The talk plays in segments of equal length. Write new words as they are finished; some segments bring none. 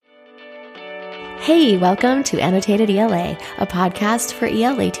Hey, welcome to Annotated ELA, a podcast for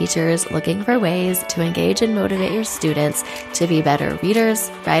ELA teachers looking for ways to engage and motivate your students to be better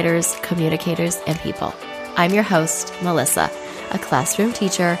readers, writers, communicators, and people. I'm your host, Melissa, a classroom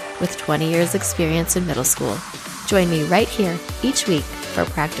teacher with 20 years experience in middle school. Join me right here each week for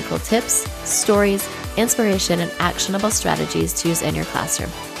practical tips, stories, inspiration, and actionable strategies to use in your classroom,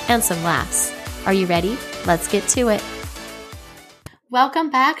 and some laughs. Are you ready? Let's get to it. Welcome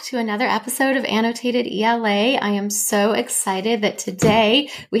back to another episode of Annotated ELA. I am so excited that today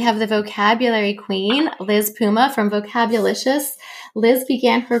we have the vocabulary queen, Liz Puma from Vocabulicious. Liz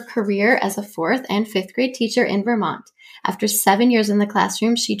began her career as a 4th and 5th grade teacher in Vermont. After 7 years in the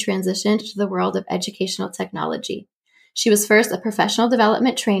classroom, she transitioned to the world of educational technology. She was first a professional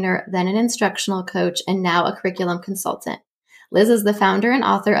development trainer, then an instructional coach, and now a curriculum consultant. Liz is the founder and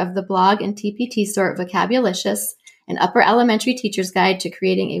author of the blog and TPT store Vocabulicious, an upper elementary teacher's guide to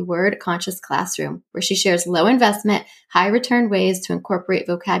creating a word-conscious classroom, where she shares low-investment, high-return ways to incorporate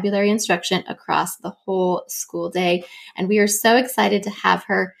vocabulary instruction across the whole school day. And we are so excited to have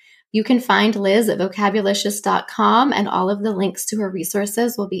her. You can find Liz at vocabulicious.com, and all of the links to her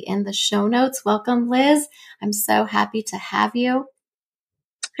resources will be in the show notes. Welcome, Liz. I'm so happy to have you.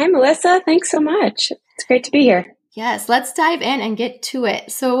 Hi, Melissa. Thanks so much. It's great to be here. Yes, let's dive in and get to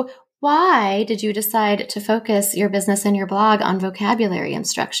it. So, why did you decide to focus your business and your blog on vocabulary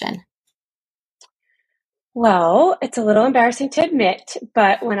instruction? Well, it's a little embarrassing to admit,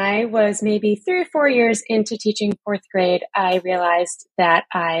 but when I was maybe 3 or 4 years into teaching 4th grade, I realized that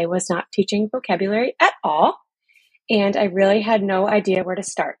I was not teaching vocabulary at all, and I really had no idea where to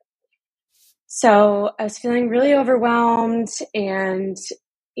start. So I was feeling really overwhelmed and,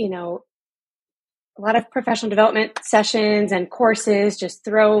 a lot of professional development sessions and courses just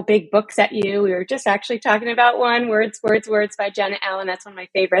throw big books at you. We were just actually talking about one, Words by Janet Allen. That's one of my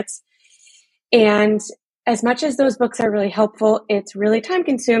favorites. And as much as those books are really helpful, it's really time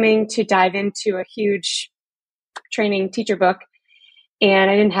consuming to dive into a huge training teacher book. And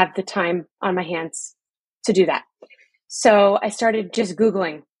I didn't have the time on my hands to do that. So I started just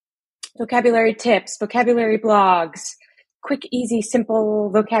Googling vocabulary tips, vocabulary blogs, quick, easy, simple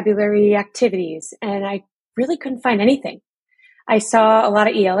vocabulary activities. And I really couldn't find anything. I saw a lot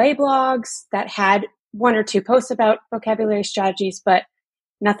of ELA blogs that had 1 or 2 posts about vocabulary strategies, but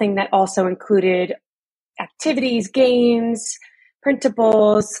nothing that also included activities, games,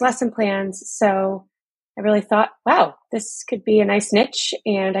 printables, lesson plans. So I really thought, wow, this could be a nice niche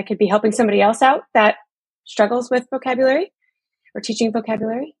and I could be helping somebody else out that struggles with vocabulary or teaching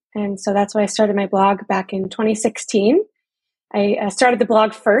vocabulary. And so that's why I started my blog back in 2016. I started the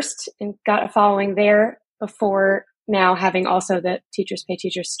blog first and got a following there before now having also the Teachers Pay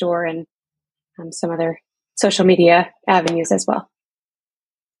Teachers store and some other social media avenues as well.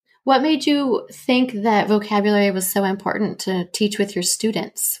 What made you think that vocabulary was so important to teach with your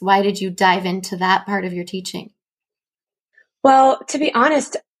students? Why did you dive into that part of your teaching? Well, to be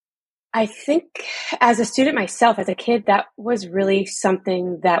honest, I think as a student myself, as a kid, that was really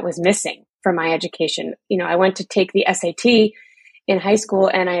something that was missing from my education. I went to take the SAT in high school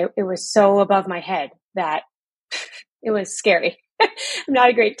and it was so above my head that it was scary. I'm not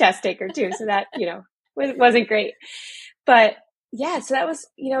a great test taker too. So that, wasn't great. But yeah, so that was,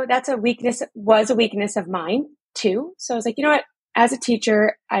 was a weakness of mine too. So I was like, you know what, as a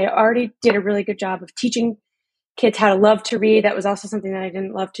teacher, I already did a really good job of teaching kids how to love to read. That was also something that I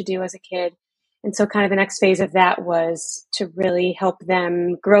didn't love to do as a kid. And so kind of the next phase of that was to really help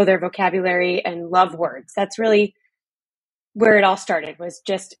them grow their vocabulary and love words. That's really where it all started, was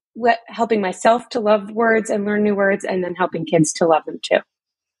just helping myself to love words and learn new words, and then helping kids to love them too.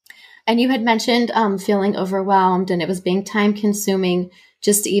 And you had mentioned feeling overwhelmed, and it was being time consuming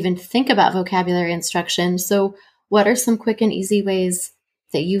just to even think about vocabulary instruction. So what are some quick and easy ways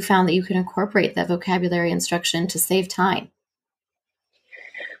that you found that you could incorporate that vocabulary instruction to save time?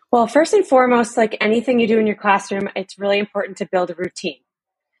 Well, first and foremost, like anything you do in your classroom, it's really important to build a routine.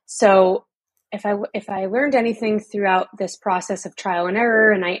 So if I learned anything throughout this process of trial and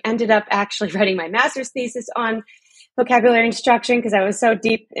error, and I ended up actually writing my master's thesis on vocabulary instruction because I was so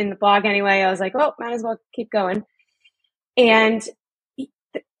deep in the blog anyway, I was like, well, might as well keep going. And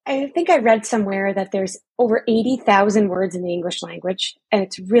I think I read somewhere that there's over 80,000 words in the English language, and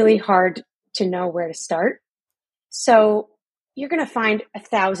it's really hard to know where to start. So you're going to find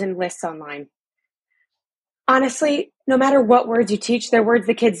 1,000 lists online. Honestly, no matter what words you teach, they're words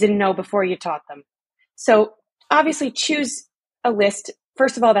the kids didn't know before you taught them. So obviously choose a list,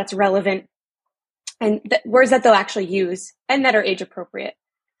 first of all, that's relevant and words that they'll actually use and that are age appropriate.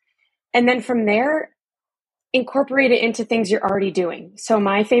 And then from there, incorporate it into things you're already doing. So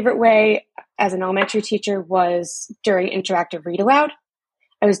my favorite way, as an elementary teacher was during interactive read aloud.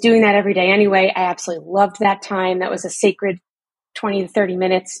 I was doing that every day anyway. I absolutely loved that time. That was a sacred 20 to 30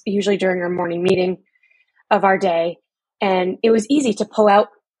 minutes, usually during our morning meeting of our day. And it was easy to pull out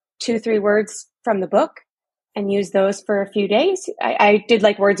 2-3 words from the book and use those for a few days. I did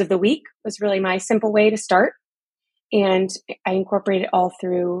like words of the week was really my simple way to start. And I incorporated all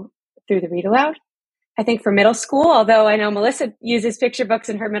through the read aloud. I think for middle school, although I know Melissa uses picture books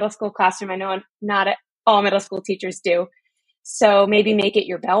in her middle school classroom, I know not all middle school teachers do. So maybe make it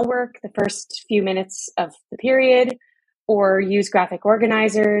your bell work the first few minutes of the period, or use graphic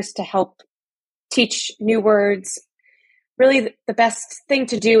organizers to help teach new words. Really, the best thing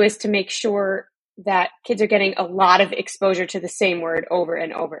to do is to make sure that kids are getting a lot of exposure to the same word over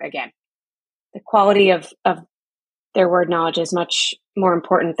and over again. The quality of their word knowledge is much more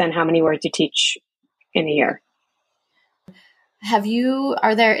important than how many words you teach in a year.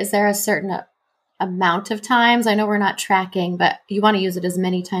 Is there a certain amount of times? I know we're not tracking, but you want to use it as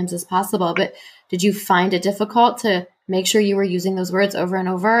many times as possible. But did you find it difficult to make sure you were using those words over and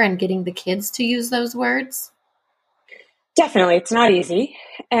over and getting the kids to use those words? Definitely. It's not easy.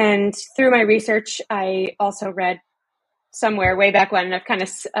 And through my research, I also read somewhere way back when, and I've kind of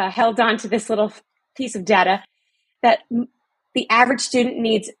held on to this little piece of data, that the average student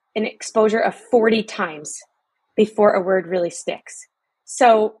needs an exposure of 40 times before a word really sticks.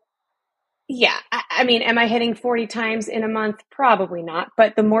 So yeah, I mean, am I hitting 40 times in a month? Probably not,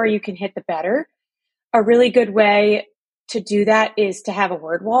 but the more you can hit, the better. A really good way to do that is to have a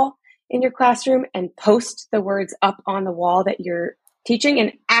word wall in your classroom and post the words up on the wall that you're teaching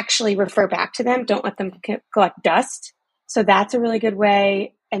and actually refer back to them. Don't let them collect dust. So that's a really good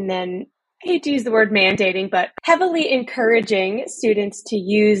way. And then I hate to use the word mandating, but heavily encouraging students to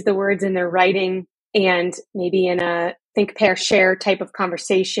use the words in their writing, and maybe in a think, pair, share type of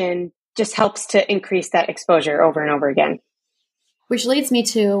conversation just helps to increase that exposure over and over again. Which leads me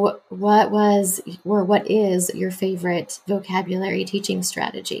to what is your favorite vocabulary teaching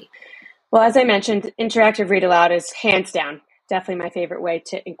strategy? Well, as I mentioned, interactive read aloud is hands down definitely my favorite way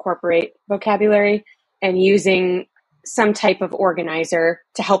to incorporate vocabulary, and using some type of organizer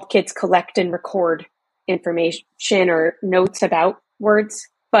to help kids collect and record information or notes about words.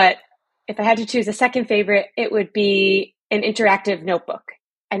 But if I had to choose a second favorite, it would be an interactive notebook.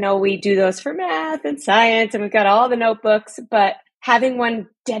 I know we do those for math and science, and we've got all the notebooks, but having one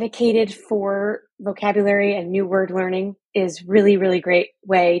dedicated for vocabulary and new word learning is really, really great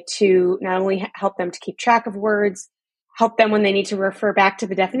way to not only help them to keep track of words, help them when they need to refer back to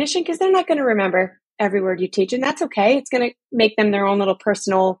the definition, because they're not going to remember every word you teach, and that's okay. It's going to make them their own little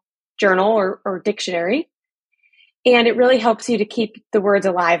personal journal or dictionary. And it really helps you to keep the words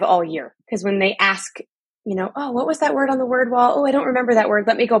alive all year, because when they ask, oh, what was that word on the word wall? Oh, I don't remember that word.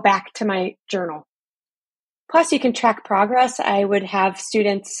 Let me go back to my journal. Plus, you can track progress. I would have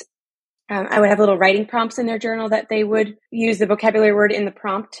students, I would have little writing prompts in their journal that they would use the vocabulary word in the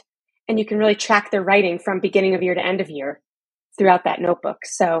prompt, and you can really track their writing from beginning of year to end of year throughout that notebook.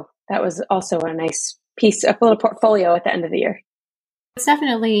 So that was also a nice piece, a little portfolio at the end of the year. It's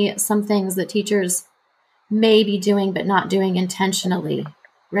definitely some things that teachers may be doing but not doing intentionally,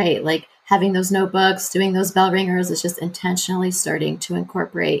 right? Like having those notebooks, doing those bell ringers is just intentionally starting to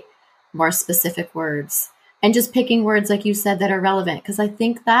incorporate more specific words and just picking words, like you said, that are relevant. Because I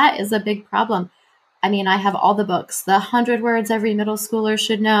think that is a big problem. I mean, I have all the books, the 100 words every middle schooler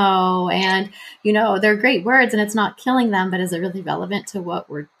should know. And, they're great words and it's not killing them, but is it really relevant to what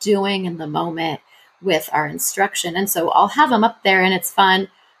we're doing in the moment with our instruction? And so I'll have them up there and it's fun.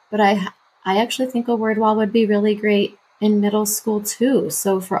 But I actually think a word wall would be really great in middle school too.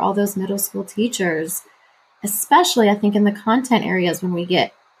 So for all those middle school teachers, especially I think in the content areas when we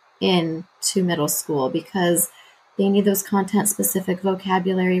get into middle school, because they need those content specific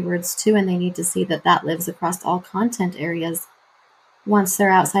vocabulary words too. And they need to see that lives across all content areas once they're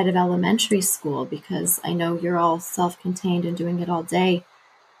outside of elementary school, because I know you're all self-contained and doing it all day.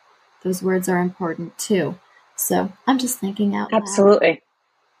 Those words are important too. So I'm just thinking out loud. Absolutely.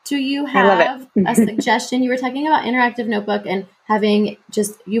 Do you have a suggestion? You were talking about interactive notebook and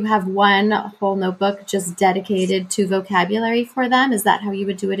you have one whole notebook just dedicated to vocabulary for them. Is that how you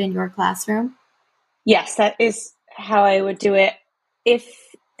would do it in your classroom? Yes, that is how I would do it. If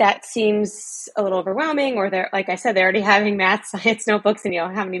that seems a little overwhelming, or like I said, they're already having math, science notebooks, and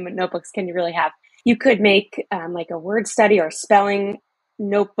how many notebooks can you really have? You could make like a word study or a spelling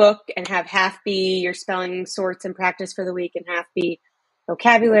notebook and have half be your spelling sorts and practice for the week and half be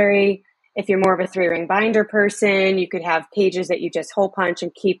vocabulary. If you're more of a 3-ring binder person, you could have pages that you just hole punch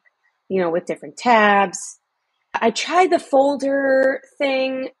and keep, with different tabs. I tried the folder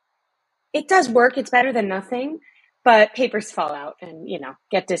thing. it does work. It's better than nothing, but papers fall out and,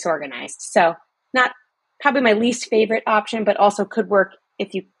 get disorganized. So not probably my least favorite option, but also could work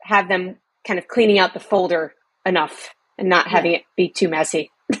if you have them kind of cleaning out the folder enough and not having it be too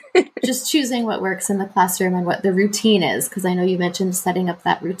messy. Just choosing what works in the classroom and what the routine is, because I know you mentioned setting up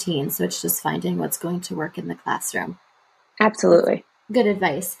that routine. So it's just finding what's going to work in the classroom. Absolutely. Good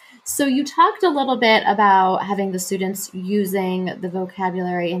advice. So you talked a little bit about having the students using the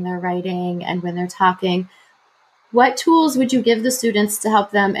vocabulary in their writing and when they're talking. What tools would you give the students to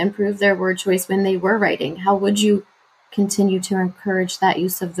help them improve their word choice when they were writing? How would you continue to encourage that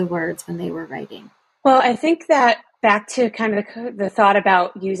use of the words when they were writing? Well, I think that back to kind of the thought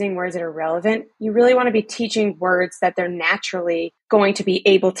about using words that are relevant, you really want to be teaching words that they're naturally going to be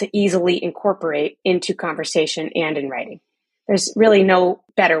able to easily incorporate into conversation and in writing. There's really no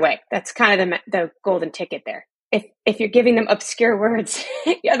better way. That's kind of the golden ticket there. If you're giving them obscure words,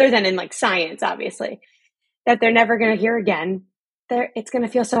 other than in like science, obviously, that they're never going to hear again, it's going to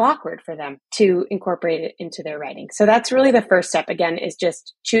feel so awkward for them to incorporate it into their writing. So that's really the first step, again, is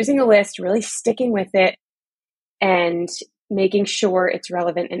just choosing a list, really sticking with it, and making sure it's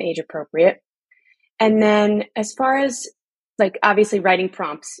relevant and age appropriate. And then as far as like obviously writing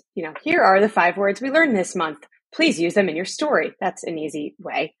prompts, here are the 5 words we learned this month. Please use them in your story. That's an easy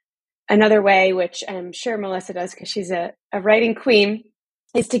way. Another way, which I'm sure Melissa does because she's a writing queen,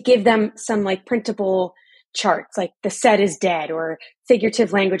 is to give them some like printable charts, like the set is dead or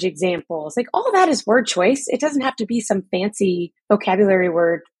figurative language examples. Like all that is word choice. It doesn't have to be some fancy vocabulary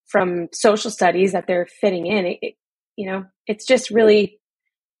word from social studies that they're fitting in. It's just really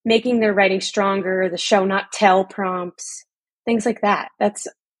making their writing stronger, the show not tell prompts, things like that.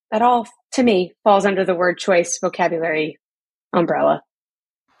 That all to me falls under the word choice vocabulary umbrella.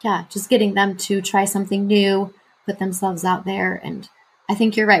 Yeah, just getting them to try something new, put themselves out there. And I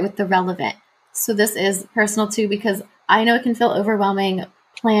think you're right with the relevant. So this is personal too, because I know it can feel overwhelming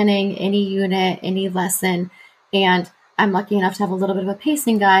planning any unit, any lesson. And I'm lucky enough to have a little bit of a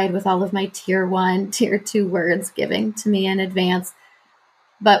pacing guide with all of my tier 1, tier 2 words giving to me in advance.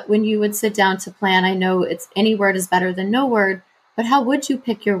 But when you would sit down to plan, I know it's any word is better than no word, but how would you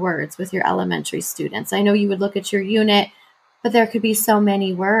pick your words with your elementary students? I know you would look at your unit, but there could be so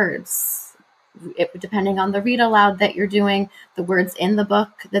many words, depending on the read aloud that you're doing, the words in the book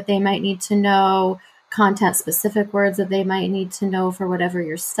that they might need to know, content-specific words that they might need to know for whatever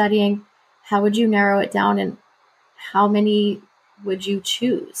you're studying. How would you narrow it down, and how many would you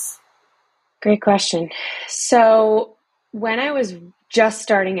choose? Great question. So when I was just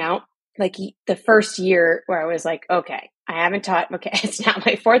starting out, like the first year where I was like, okay, it's now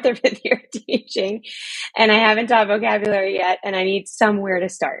my 4th or 5th year teaching, and I haven't taught vocabulary yet, and I need somewhere to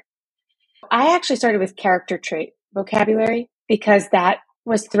start. I actually started with character trait vocabulary because that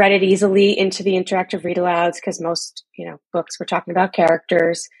was threaded easily into the interactive read alouds because most, books were talking about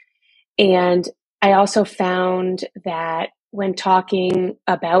characters. And I also found that when talking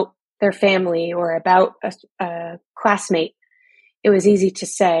about their family or about a classmate, it was easy to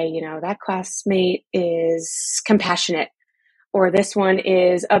say, that classmate is compassionate, or this one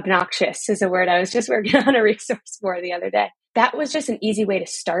is obnoxious, is a word I was just working on a resource for the other day. That was just an easy way to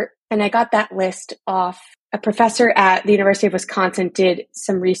start. And I got that list off. A professor at the University of Wisconsin did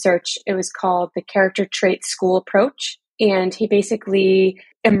some research. It was called the Character Trait School Approach. And he basically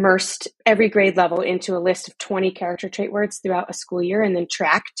immersed every grade level into a list of 20 character trait words throughout a school year and then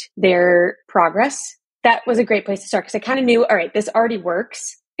tracked their progress. That was a great place to start because I kind of knew, all right, this already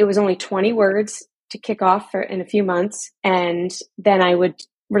works. It was only 20 words to kick off in a few months. And then I would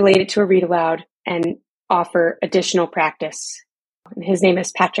relate it to a read aloud and offer additional practice. And his name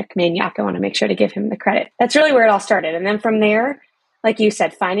is Patrick Maniac. I want to make sure to give him the credit. That's really where it all started. And then from there, like you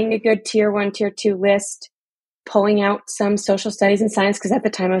said, finding a good tier 1, tier 2 list, pulling out some social studies and science, because at the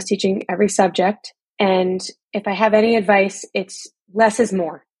time I was teaching every subject. And if I have any advice, it's less is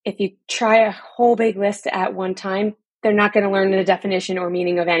more. If you try a whole big list at one time, they're not going to learn the definition or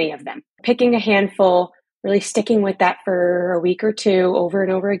meaning of any of them. Picking a handful, really sticking with that for a week or two over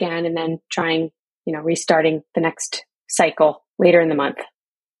and over again, and then trying, restarting the next cycle later in the month.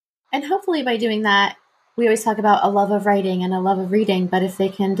 And hopefully by doing that, we always talk about a love of writing and a love of reading, but if they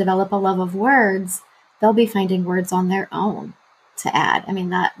can develop a love of words, they'll be finding words on their own to add. I mean,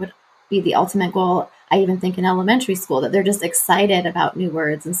 that would be the ultimate goal. I even think in elementary school that they're just excited about new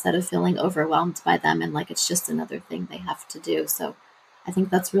words instead of feeling overwhelmed by them and like it's just another thing they have to do. So I think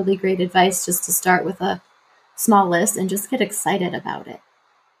that's really great advice, just to start with a small list and just get excited about it.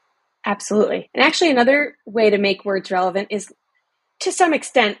 Absolutely. And actually another way to make words relevant is, to some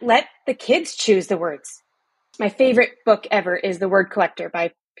extent, let the kids choose the words. My favorite book ever is The Word Collector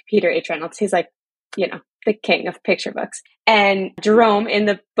by Peter H. Reynolds. He's like, the king of picture books. And Jerome in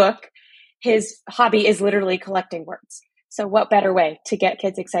the book, his hobby is literally collecting words. So what better way to get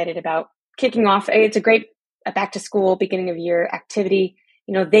kids excited about kicking off? It's a great back to school, beginning of year activity.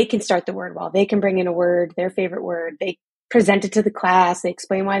 They can start the word wall. They can bring in a word, their favorite word. They present it to the class. They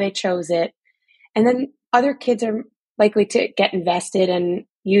explain why they chose it. And then other kids are likely to get invested and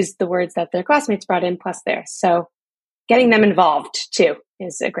use the words that their classmates brought in plus theirs. So getting them involved too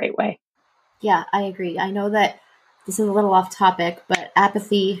is a great way. Yeah, I agree. I know that this is a little off topic, but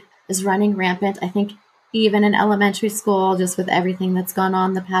apathy is running rampant. I think even in elementary school, just with everything that's gone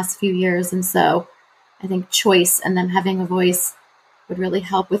on the past few years. And so I think choice and them having a voice would really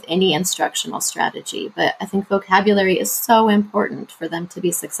help with any instructional strategy. But I think vocabulary is so important for them to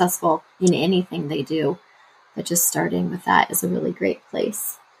be successful in anything they do. But just starting with that is a really great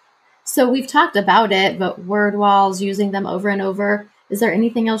place. So we've talked about it, but word walls, using them over and over. Is there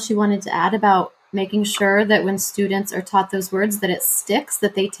anything else you wanted to add about making sure that when students are taught those words that it sticks,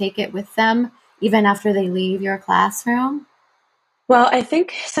 that they take it with them even after they leave your classroom? Well, I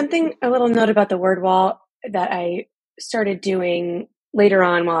think a little note about the word wall that I started doing later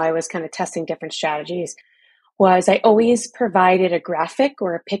on while I was kind of testing different strategies was I always provided a graphic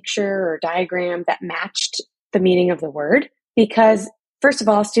or a picture or diagram that matched the meaning of the word. Because first of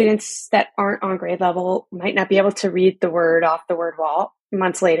all, students that aren't on grade level might not be able to read the word off the word wall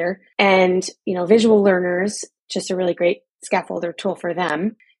months later. And, visual learners, just a really great scaffolder tool for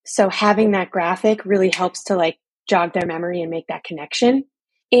them. So having that graphic really helps to jog their memory and make that connection.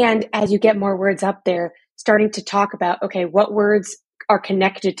 And as you get more words up there, starting to talk about, okay, what words are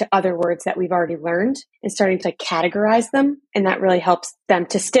connected to other words that we've already learned and starting to categorize them. And that really helps them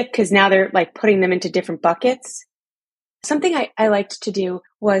to stick because now they're putting them into different buckets. Something I liked to do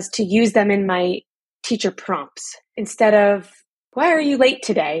was to use them in my teacher prompts instead of, why are you late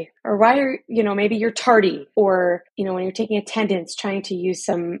today? Or why are, maybe you're tardy, or, when you're taking attendance, trying to use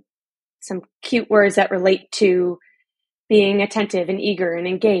some cute words that relate to being attentive and eager and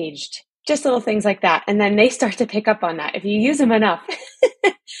engaged, just little things like that. And then they start to pick up on that. If you use them enough,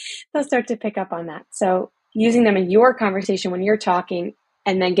 they'll start to pick up on that. So using them in your conversation when you're talking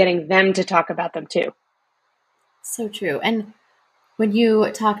and then getting them to talk about them too. So true. And when you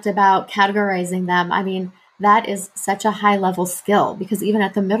talked about categorizing them, I mean, that is such a high level skill because even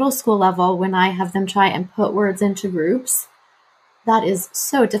at the middle school level, when I have them try and put words into groups, that is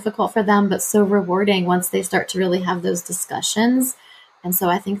so difficult for them, but so rewarding once they start to really have those discussions. And so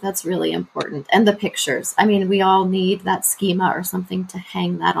I think that's really important. And the pictures. I mean, we all need that schema or something to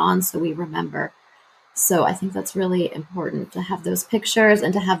hang that on so we remember. So I think that's really important to have those pictures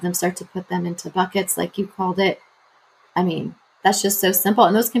and to have them start to put them into buckets like you called it. I mean, that's just so simple.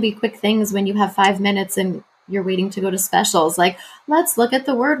 And those can be quick things when you have 5 minutes and you're waiting to go to specials. Let's look at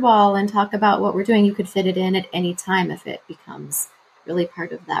the word wall and talk about what we're doing. You could fit it in at any time if it becomes really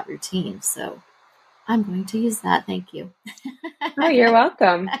part of that routine. So I'm going to use that. Thank you. Oh, you're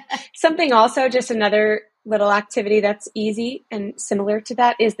welcome. Something also, just another little activity that's easy and similar to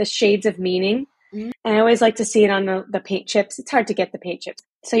that is the shades of meaning. Mm-hmm. And I always like to see it on the paint chips. It's hard to get the paint chips,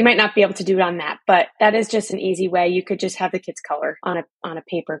 so you might not be able to do it on that, but that is just an easy way. You could just have the kids color on a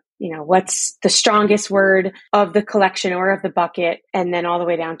paper, what's the strongest word of the collection or of the bucket, and then all the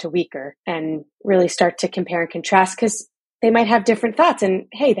way down to weaker, and really start to compare and contrast because they might have different thoughts. And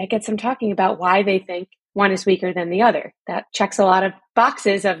hey, that gets them talking about why they think one is weaker than the other. That checks a lot of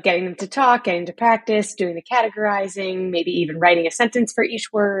boxes of getting them to talk, getting to practice, doing the categorizing, maybe even writing a sentence for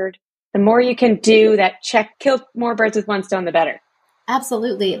each word. The more you can do that, kill more birds with one stone, the better.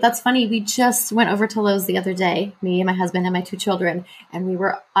 Absolutely. That's funny. We just went over to Lowe's the other day, me and my husband and my 2 children. And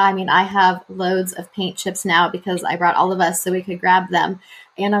I have loads of paint chips now because I brought all of us so we could grab them.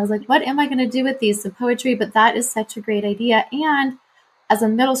 And I was like, what am I going to do with these? Some poetry, but that is such a great idea. And as a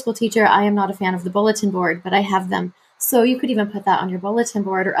middle school teacher, I am not a fan of the bulletin board, but I have them. So you could even put that on your bulletin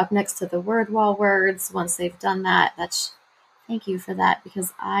board or up next to the word wall words. Once they've done that, thank you for that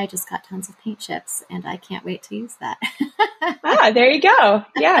because I just got tons of paint chips and I can't wait to use that. There you go.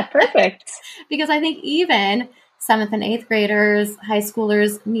 Yeah, perfect. Because I think even 7th and 8th graders, high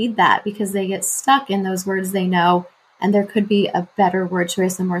schoolers need that because they get stuck in those words they know. And there could be a better word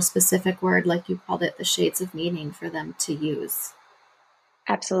choice, a more specific word, like you called it, the shades of meaning for them to use.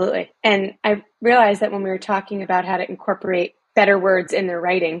 Absolutely. And I realized that when we were talking about how to incorporate better words in their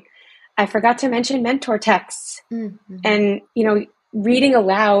writing, I forgot to mention mentor texts. Mm-hmm. And, reading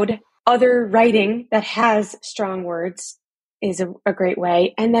aloud other writing that has strong words is a great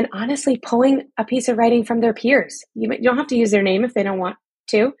way. And then honestly, pulling a piece of writing from their peers. You don't have to use their name if they don't want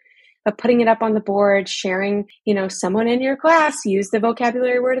to, But putting it up on the board, sharing, someone in your class use the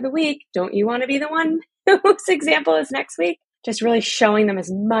vocabulary word of the week. Don't you want to be the one whose example is next week? Just really showing them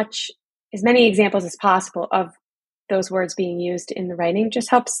as many examples as possible of those words being used in the writing just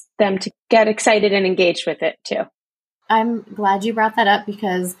helps them to get excited and engaged with it too. I'm glad you brought that up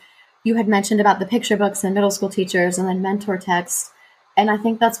because you had mentioned about the picture books and middle school teachers and then mentor text. And I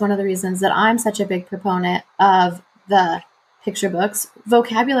think that's one of the reasons that I'm such a big proponent of the picture books.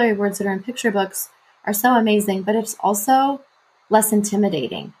 Vocabulary words that are in picture books are so amazing, but it's also less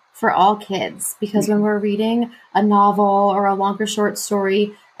intimidating for all kids because when we're reading a novel or a longer short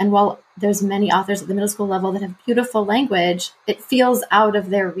story, and while there's many authors at the middle school level that have beautiful language, it feels out of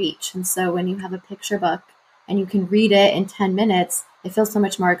their reach. And so when you have a picture book and you can read it in 10 minutes, it feels so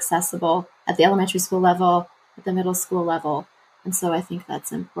much more accessible at the elementary school level, at the middle school level. And so I think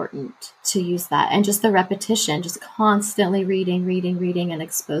that's important to use that. And just the repetition, just constantly reading, and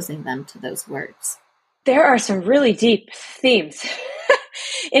exposing them to those words. There are some really deep themes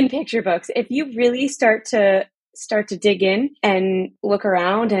in picture books. If you really start to dig in and look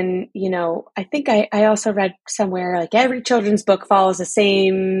around and, I think I also read somewhere like every children's book follows the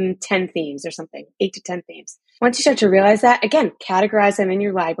same 10 themes or something, 8 to 10 themes. Once you start to realize that, again, categorize them in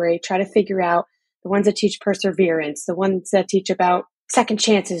your library, try to figure out the ones that teach perseverance, the ones that teach about second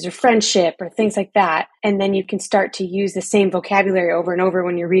chances or friendship or things like that. And then you can start to use the same vocabulary over and over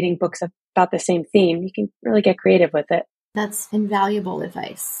when you're reading books about the same theme. You can really get creative with it. That's invaluable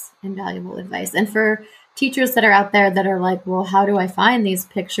advice. And for teachers that are out there that are like, well, how do I find these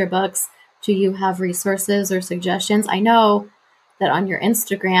picture books? Do you have resources or suggestions? I know that on your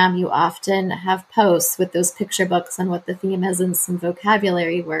Instagram, you often have posts with those picture books and what the theme is and some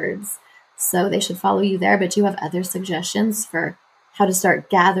vocabulary words. So they should follow you there. But do you have other suggestions for how to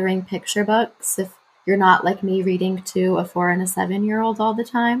start gathering picture books if you're not like me reading to a 4 and a 7-year-old all the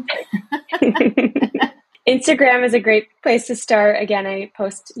time? Instagram is a great place to start. Again, I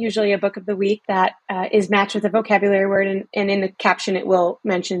post usually a book of the week that is matched with a vocabulary word, and in the caption it will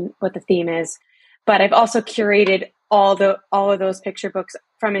mention what the theme is. But I've also curated all of those picture books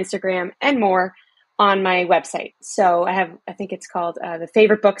from Instagram and more on my website. So I think it's called the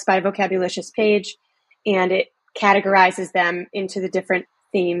Favorite Books by Vocabulicious page, and it categorizes them into the different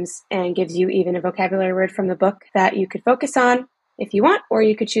themes and gives you even a vocabulary word from the book that you could focus on if you want, or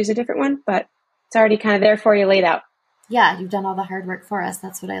you could choose a different one, but it's already kind of there for you laid out. Yeah, you've done all the hard work for us.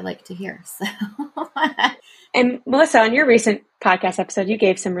 That's what I like to hear. So. And Melissa, on your recent podcast episode, you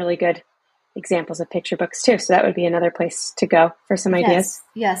gave some really good examples of picture books too. So that would be another place to go for some ideas.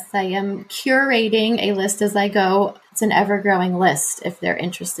 Yes, I am curating a list as I go. It's an ever-growing list if they're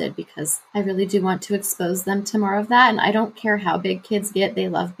interested, because I really do want to expose them to more of that. And I don't care how big kids get. They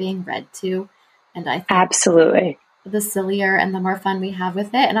love being read to. And I think absolutely, the sillier and the more fun we have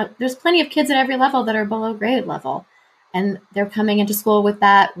with it. And there's plenty of kids at every level that are below grade level. And they're coming into school with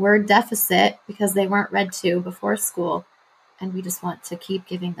that word deficit because they weren't read to before school. And we just want to keep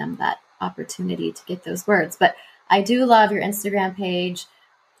giving them that opportunity to get those words. But I do love your Instagram page.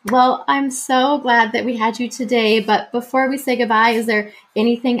 Well, I'm so glad that we had you today. But before we say goodbye, is there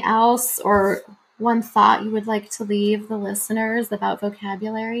anything else or one thought you would like to leave the listeners about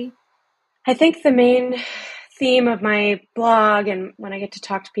vocabulary? I think the main theme of my blog and when I get to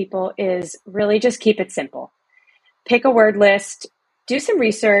talk to people is really just keep it simple. Pick a word list, do some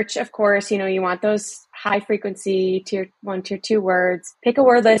research. Of course, you want those high frequency tier 1, tier 2 words. Pick a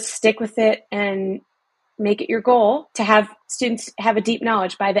word list, stick with it, and make it your goal to have students have a deep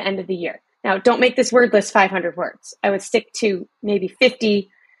knowledge by the end of the year. Now, don't make this word list 500 words. I would stick to maybe 50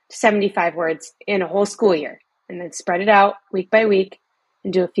 to 75 words in a whole school year, and then spread it out week by week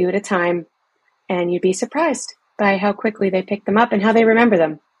and do a few at a time. And you'd be surprised by how quickly they pick them up and how they remember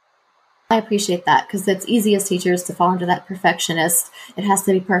them. I appreciate that because it's easy as teachers to fall into that perfectionist. It has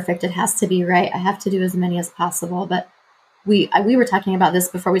to be perfect. It has to be right. I have to do as many as possible. But we were talking about this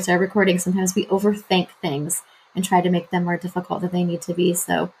before we started recording. Sometimes we overthink things and try to make them more difficult than they need to be.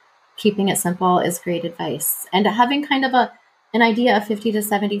 So keeping it simple is great advice. And having kind of an idea of 50 to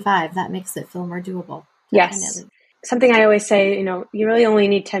 75, that makes it feel more doable. Yes. Definitely. Something I always say, you really only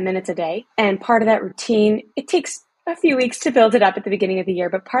need 10 minutes a day. And part of that routine, it takes a few weeks to build it up at the beginning of the year.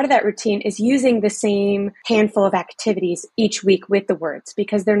 But part of that routine is using the same handful of activities each week with the words,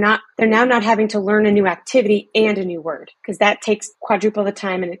 because they're now not having to learn a new activity and a new word, because that takes quadruple the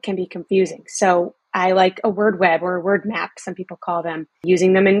time and it can be confusing. So I like a word web or a word map, some people call them,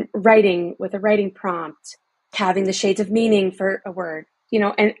 using them in writing with a writing prompt, having the shades of meaning for a word.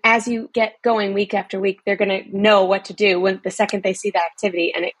 And as you get going week after week, they're going to know what to do when the second they see the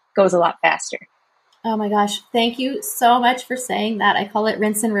activity, and it goes a lot faster. Oh my gosh. Thank you so much for saying that. I call it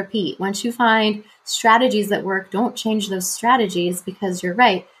rinse and repeat. Once you find strategies that work, don't change those strategies, because you're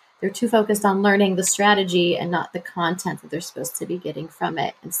right. They're too focused on learning the strategy and not the content that they're supposed to be getting from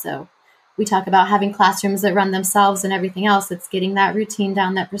it. And so we talk about having classrooms that run themselves and everything else. It's getting that routine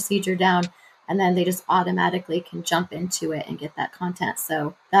down, that procedure down, and then they just automatically can jump into it and get that content.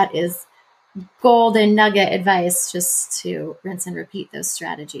 So that is golden nugget advice, just to rinse and repeat those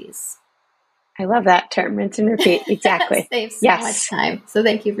strategies. I love that term, rinse and repeat. Exactly. Saves so much time. So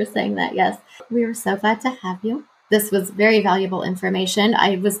thank you for saying that. Yes. We were so glad to have you. This was very valuable information.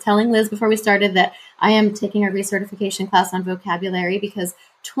 I was telling Liz before we started that I am taking a recertification class on vocabulary, because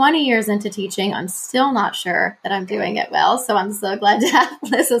 20 years into teaching, I'm still not sure that I'm doing it well. So I'm so glad to have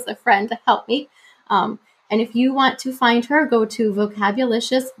Liz as a friend to help me. And if you want to find her, go to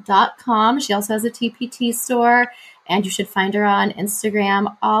Vocabulicious.com. She also has a TPT store, and you should find her on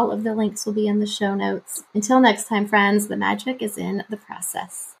Instagram. All of the links will be in the show notes. Until next time, friends, the magic is in the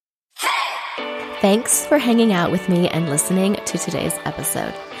process. Thanks for hanging out with me and listening to today's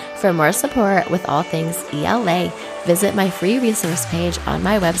episode. For more support with all things ELA, visit my free resource page on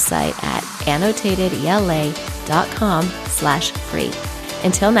my website at annotatedela.com/free.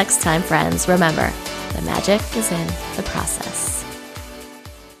 Until next time, friends, remember, the magic is in the process.